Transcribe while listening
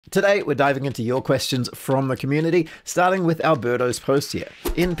Today, we're diving into your questions from the community, starting with Alberto's post here.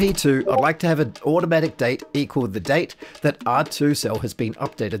 In P2, I'd like to have an automatic date equal the date that R2 cell has been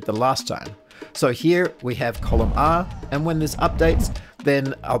updated the last time. So here we have column R, and when this updates,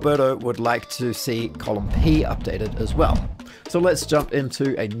 then Alberto would like to see column P updated as well. So let's jump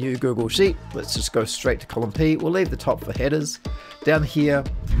into a new Google Sheet. Let's just go straight to column P. We'll leave the top for headers. Down here,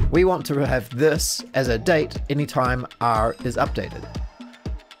 we want to have this as a date anytime R is updated.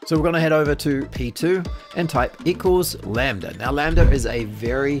 So we're going to head over to P2 and type equals lambda. Now lambda is a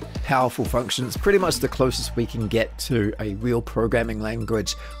very powerful function. It's pretty much the closest we can get to a real programming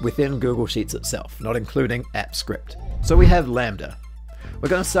language within Google Sheets itself, not including AppScript. So we have lambda. We're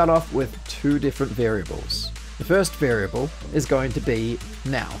going to start off with two different variables. The first variable is going to be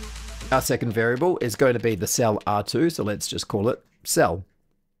now. Our second variable is going to be the cell R2, so let's just call it cell.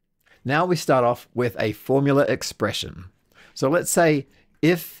 Now we start off with a formula expression. So let's say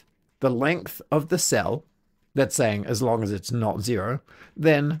if the length of the cell, that's saying as long as it's not 0,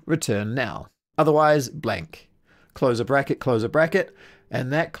 then return now. Otherwise, blank. Close a bracket,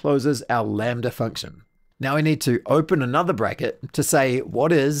 and that closes our lambda function. Now we need to open another bracket to say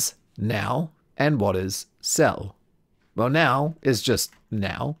what is now and what is cell. Well, now is just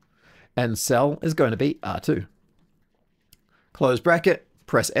now, and cell is going to be R2. Close bracket,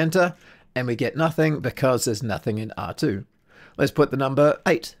 press enter, and we get nothing because there's nothing in R2. Let's put the number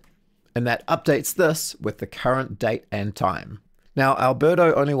 8, and that updates this with the current date and time. Now,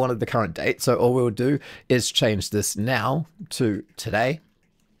 Alberto only wanted the current date, so all we'll do is change this now to today.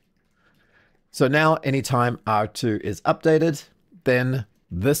 So now anytime R2 is updated, then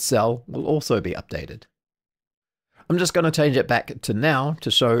this cell will also be updated. I'm just going to change it back to now to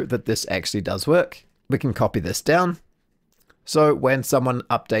show that this actually does work. We can copy this down. So when someone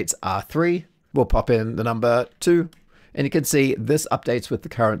updates R3, we'll pop in the number 2. And you can see this updates with the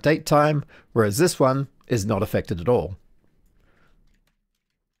current date time, whereas this one is not affected at all.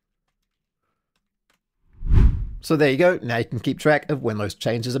 So there you go. Now you can keep track of when those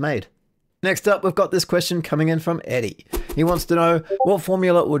changes are made. Next up, we've got this question coming in from Eddie. He wants to know what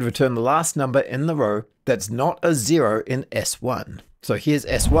formula would return the last number in the row that's not a 0 in S1. So here's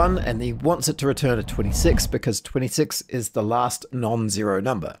S1, and he wants it to return a 26 because 26 is the last non-zero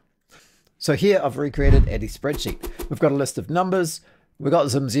number. So here I've recreated Eddie's spreadsheet. We've got a list of numbers, we've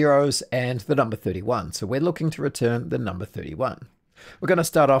got some zeros and the number 31. So we're looking to return the number 31. We're going to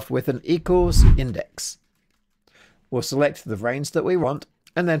start off with an equals index. We'll select the range that we want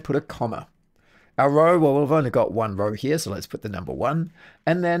and then put a comma. Our row, well, we've only got one row here, so let's put the number 1.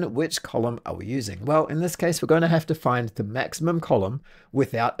 And then which column are we using? Well, in this case, we're going to have to find the maximum column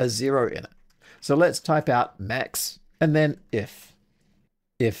without a 0 in it. So let's type out max and then if.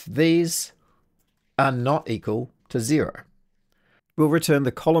 If these are not equal to 0, we'll return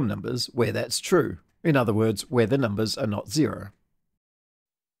the column numbers where that's true. In other words, where the numbers are not 0.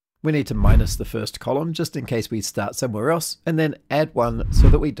 We need to minus the first column just in case we start somewhere else, and then add 1 so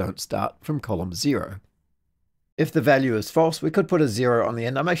that we don't start from column 0. If the value is false, we could put a 0 on the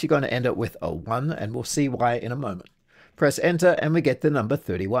end. I'm actually going to end it with a 1, and we'll see why in a moment. Press enter and we get the number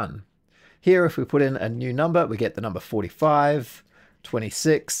 31. Here, if we put in a new number, we get the number 45,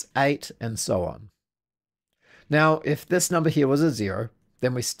 26, 8, and so on. Now, if this number here was a 0,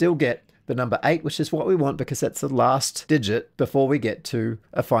 then we still get the number 8, which is what we want because that's the last digit before we get to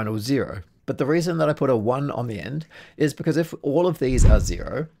a final 0. But the reason that I put a 1 on the end is because if all of these are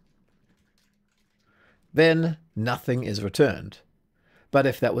 0, then nothing is returned. But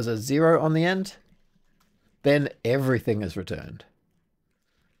if that was a 0 on the end, then everything is returned.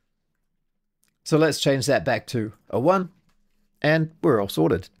 So let's change that back to a 1. And we're all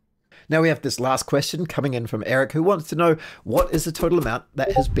sorted. Now we have this last question coming in from Eric, who wants to know what is the total amount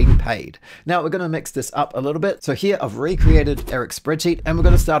that has been paid. Now we're going to mix this up a little bit. So here I've recreated Eric's spreadsheet, and we're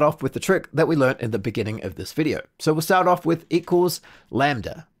going to start off with the trick that we learned in the beginning of this video. So we'll start off with equals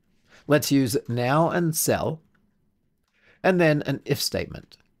lambda. Let's use now and cell, and then an if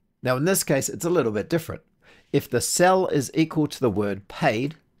statement. Now in this case, it's a little bit different. If the cell is equal to the word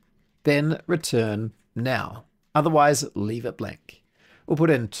paid, then return now. Otherwise, leave it blank. We'll put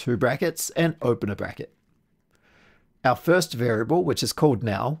in 2 brackets and open a bracket. Our first variable, which is called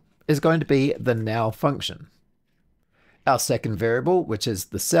now, is going to be the now function. Our second variable, which is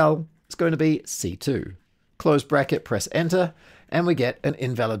the cell, is going to be C2. Close bracket, press enter, and we get an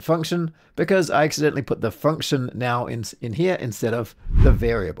invalid function because I accidentally put the function now in here instead of the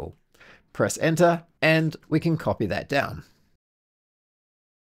variable. Press enter, and we can copy that down.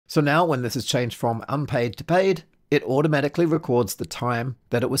 So now when this is changed from unpaid to paid, it automatically records the time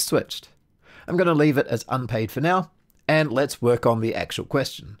that it was switched. I'm going to leave it as unpaid for now, And let's work on the actual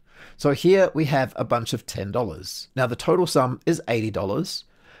question. So here we have a bunch of $10. Now the total sum is $80,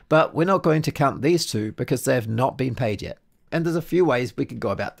 but we're not going to count these two because they have not been paid yet. And there's a few ways we could go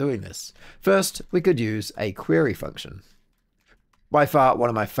about doing this. First, we could use a query function. By far one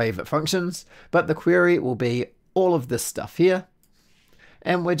of my favorite functions, but the query will be all of this stuff here.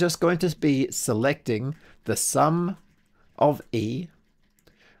 And we're just going to be selecting the sum of E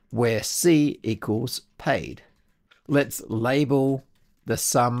where C equals paid. Let's label the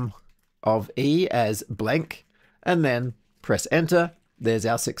sum of E as blank and then press enter. There's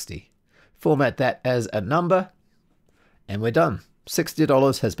our 60. Format that as a number and we're done.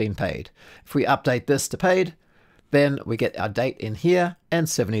 $60 has been paid. If we update this to paid, then we get our date in here and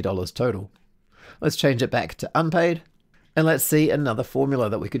 $70 total. Let's change it back to unpaid and let's see another formula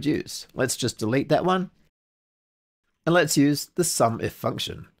that we could use. Let's just delete that one and let's use the SUMIF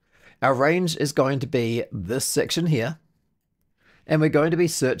function. Our range is going to be this section here and we're going to be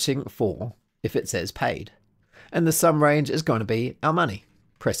searching for if it says paid. And the sum range is going to be our money.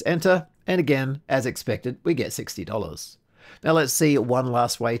 Press enter and again, as expected, we get $60. Now let's see one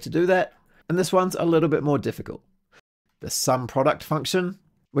last way to do that, and this one's a little bit more difficult. The sum product function,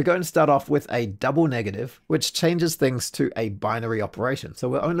 we're going to start off with a double negative, which changes things to a binary operation, so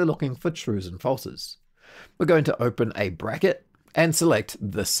we're only looking for trues and falses. We're going to open a bracket and select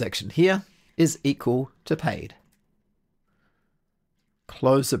this section here is equal to paid.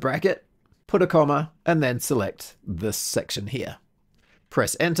 Close the bracket, put a comma, and then select this section here.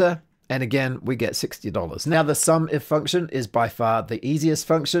 Press enter, and again, we get $60. Now the SUMIF function is by far the easiest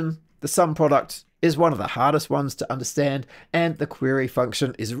function. The sum product is one of the hardest ones to understand, and the query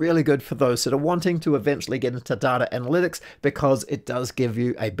function is really good for those that are wanting to eventually get into data analytics because it does give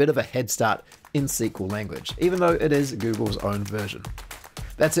you a bit of a head start in SQL language, even though it is Google's own version.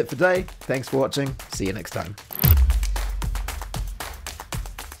 That's it for today. Thanks for watching. See you next time.